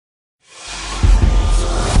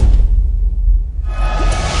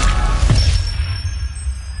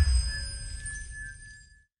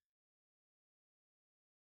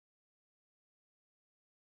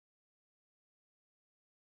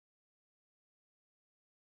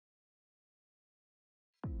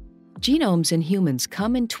Genomes in humans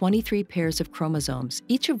come in 23 pairs of chromosomes,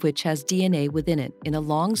 each of which has DNA within it in a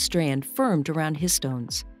long strand firmed around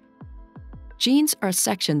histones. Genes are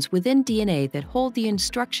sections within DNA that hold the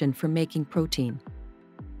instruction for making protein.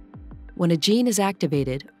 When a gene is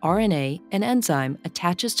activated, RNA, an enzyme,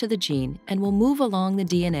 attaches to the gene and will move along the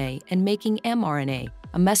DNA and making mRNA,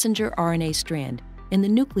 a messenger RNA strand, in the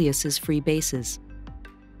nucleus's free bases.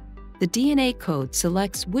 The DNA code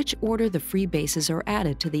selects which order the free bases are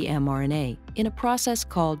added to the mRNA in a process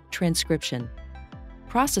called transcription.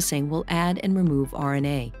 Processing will add and remove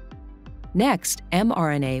RNA. Next,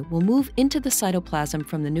 mRNA will move into the cytoplasm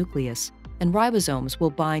from the nucleus, and ribosomes will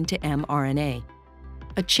bind to mRNA.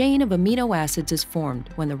 A chain of amino acids is formed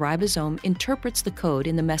when the ribosome interprets the code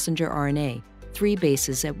in the messenger RNA, 3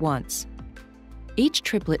 bases at once. Each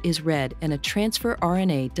triplet is read and a transfer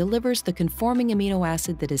RNA delivers the conforming amino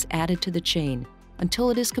acid that is added to the chain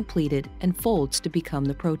until it is completed and folds to become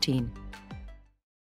the protein.